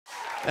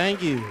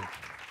Thank you.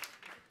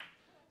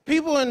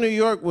 People in New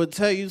York will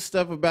tell you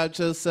stuff about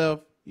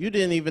yourself you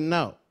didn't even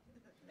know.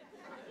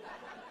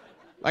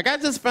 Like, I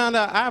just found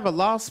out I have a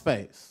lost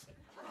space.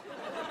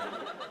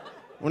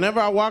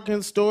 Whenever I walk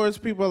in stores,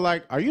 people are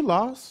like, "Are you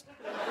lost?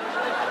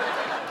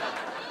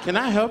 Can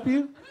I help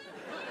you?"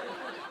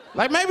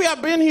 Like, maybe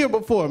I've been here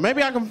before.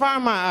 Maybe I can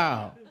find my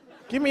aisle.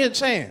 Give me a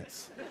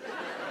chance.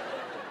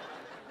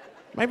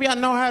 Maybe I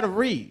know how to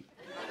read.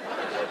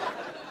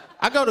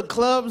 I go to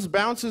clubs,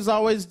 bouncers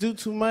always do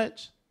too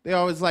much. They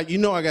always like, "You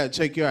know I gotta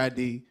check your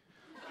ID."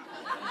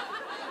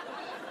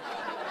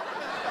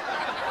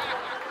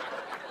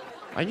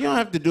 Like, you don't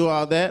have to do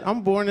all that.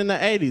 I'm born in the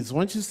 80s.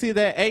 Once you see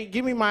that 8,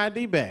 give me my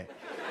ID back.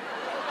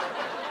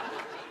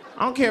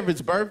 I don't care if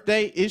it's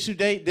birthday, issue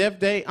date, death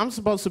date. I'm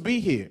supposed to be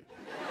here.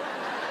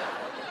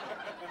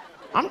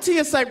 I'm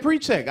TSA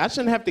pre-check. I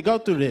shouldn't have to go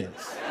through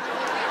this.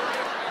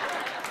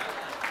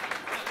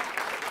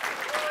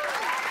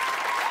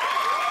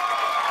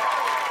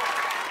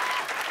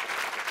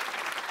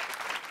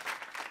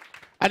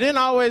 I didn't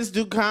always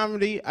do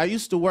comedy. I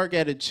used to work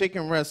at a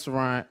chicken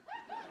restaurant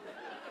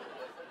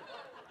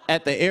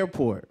at the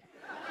airport.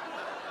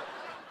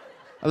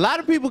 A lot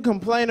of people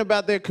complain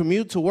about their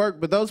commute to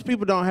work, but those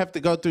people don't have to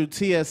go through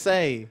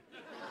TSA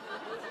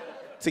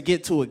to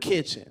get to a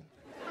kitchen.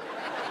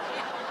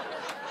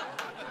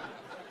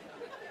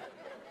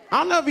 I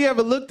don't know if you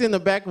ever looked in the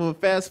back of a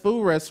fast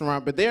food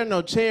restaurant, but there are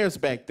no chairs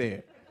back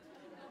there.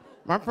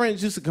 My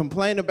friends used to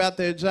complain about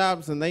their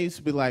jobs, and they used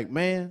to be like,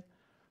 "Man,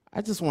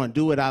 I just want to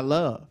do what I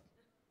love."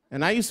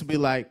 And I used to be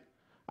like,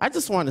 "I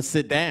just want to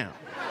sit down."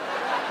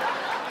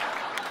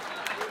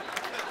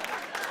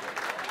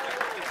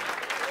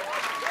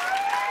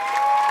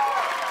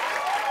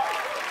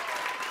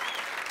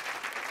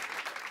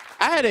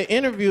 I had an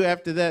interview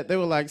after that. They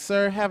were like,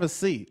 "Sir, have a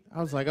seat." I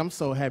was like, "I'm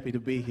so happy to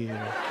be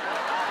here.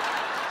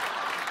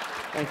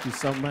 Thank you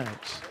so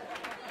much."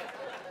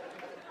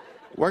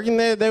 Working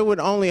there, they would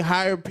only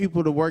hire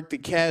people to work the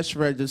cash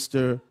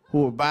register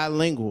who were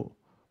bilingual,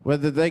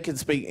 whether they could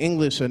speak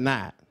English or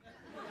not.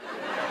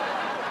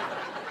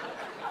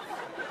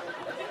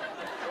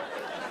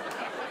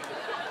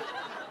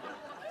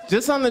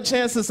 Just on the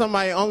chance that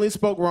somebody only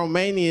spoke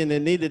Romanian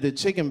and needed a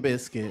chicken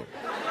biscuit.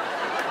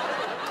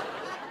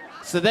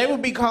 So they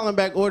would be calling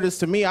back orders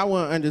to me. I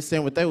wouldn't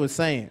understand what they were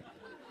saying.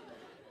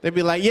 They'd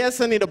be like, "Yes,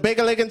 I need a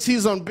bacon, egg, and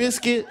cheese on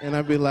biscuit." And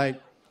I'd be like,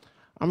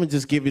 "I'm gonna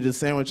just give you the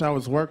sandwich I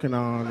was working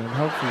on, and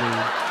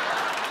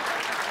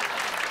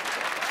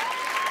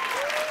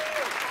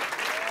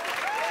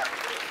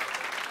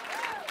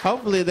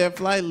hopefully their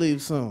flight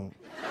leaves soon."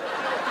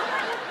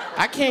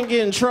 I can't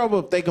get in trouble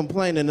if they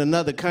complain in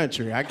another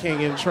country. I can't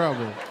get in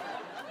trouble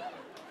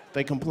if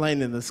they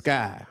complain in the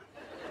sky.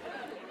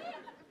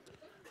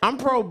 I'm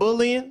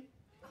pro-bullying.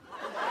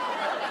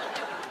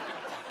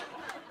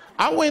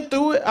 I went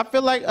through it. I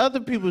feel like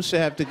other people should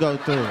have to go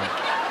through it.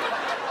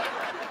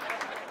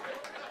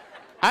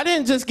 I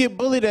didn't just get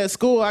bullied at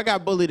school. I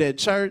got bullied at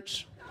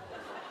church,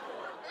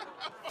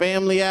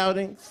 family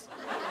outings.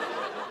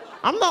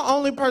 I'm the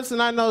only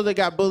person I know that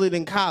got bullied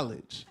in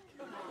college.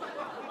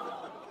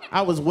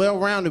 I was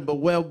well-rounded but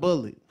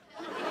well-bullied.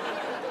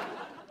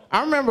 I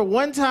remember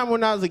one time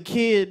when I was a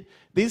kid,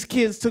 these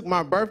kids took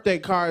my birthday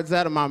cards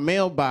out of my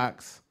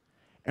mailbox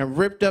and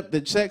ripped up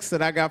the checks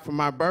that I got for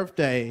my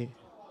birthday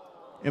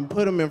and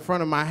put them in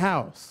front of my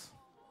house.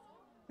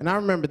 And I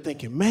remember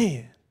thinking,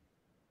 man,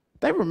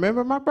 they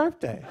remember my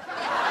birthday.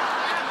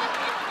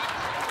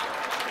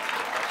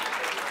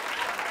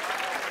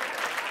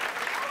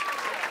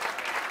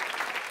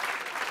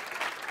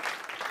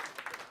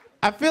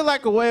 I feel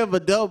like a way of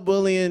adult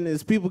bullying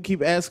is people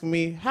keep asking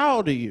me, "How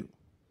old are you?"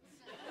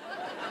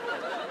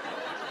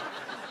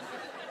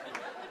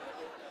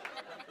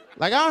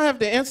 Like, I don't have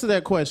to answer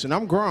that question.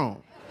 I'm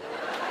grown.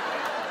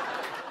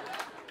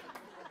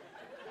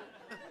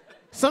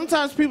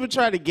 Sometimes people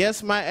try to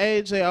guess my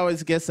age. They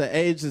always guess an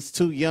age that's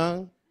too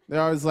young.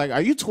 They're always like,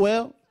 "Are you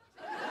 12?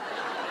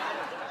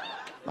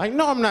 Like,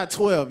 no, I'm not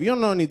 12. You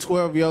don't know any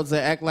 12-year-olds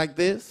that act like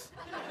this.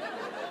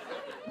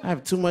 I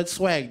have too much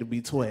swag to be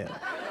 12.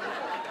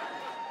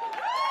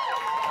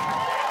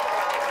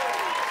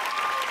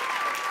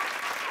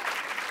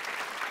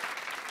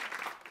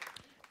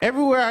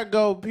 Everywhere I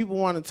go, people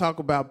want to talk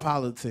about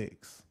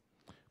politics.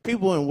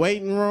 People in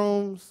waiting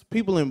rooms,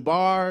 people in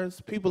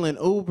bars, people in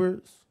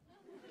Ubers.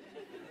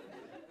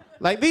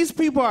 Like, these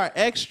people are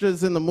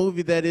extras in the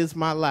movie that is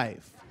my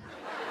life.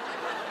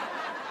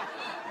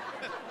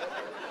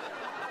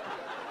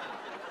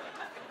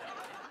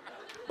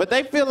 But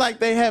they feel like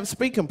they have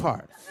speaking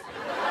parts.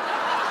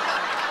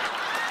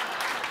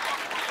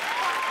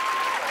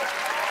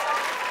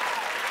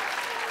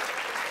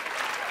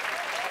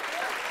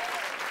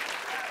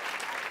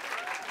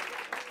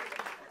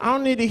 I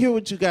don't need to hear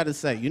what you got to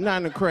say. You're not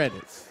in the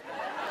credits.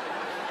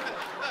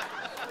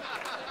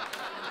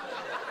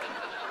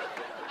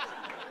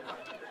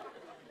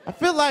 I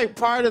feel like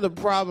part of the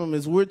problem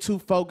is we're too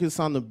focused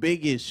on the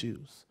big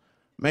issues.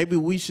 Maybe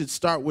we should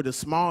start with a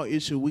small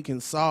issue we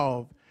can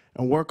solve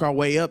and work our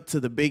way up to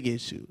the big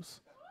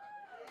issues.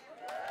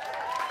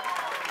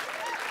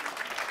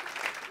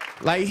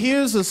 Like,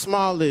 here's a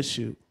small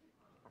issue.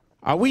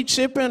 Are we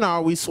chipping or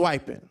are we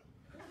swiping?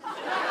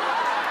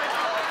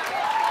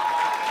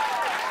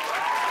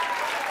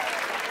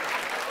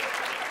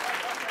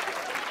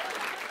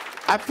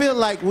 I feel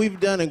like we've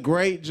done a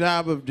great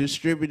job of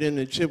distributing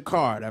the chip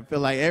card. I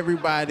feel like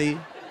everybody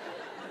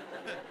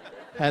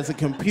has a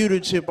computer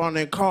chip on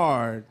their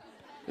card.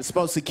 It's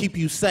supposed to keep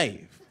you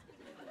safe.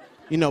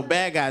 You know,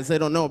 bad guys, they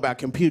don't know about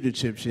computer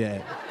chips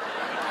yet.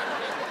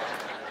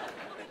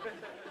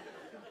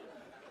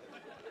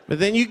 But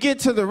then you get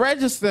to the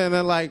register and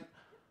they're like,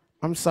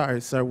 I'm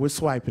sorry, sir, we're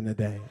swiping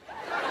today.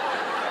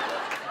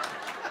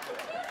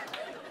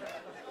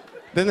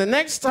 Then the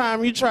next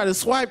time you try to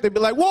swipe, they be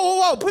like, whoa,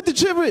 whoa, whoa, put the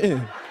chip in.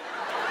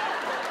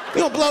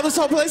 You gonna blow this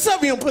whole place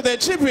up, you don't put that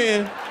chip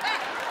in.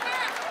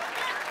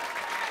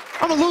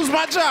 I'm gonna lose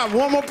my job.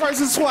 One more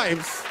person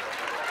swipes.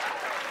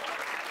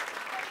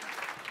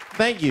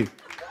 Thank you.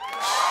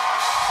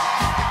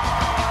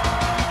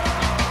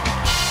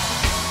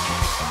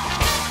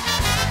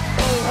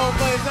 Whole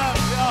place up.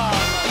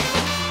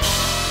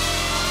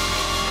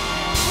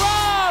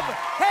 Rob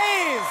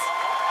Haze.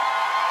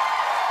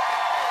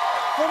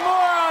 For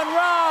more on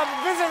Rob,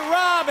 visit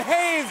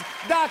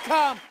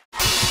robhaze.com.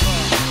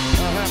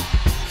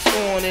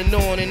 On and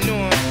on and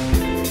on.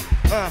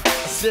 I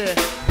said,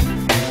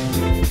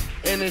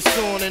 and it's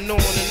on and on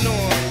and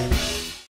on.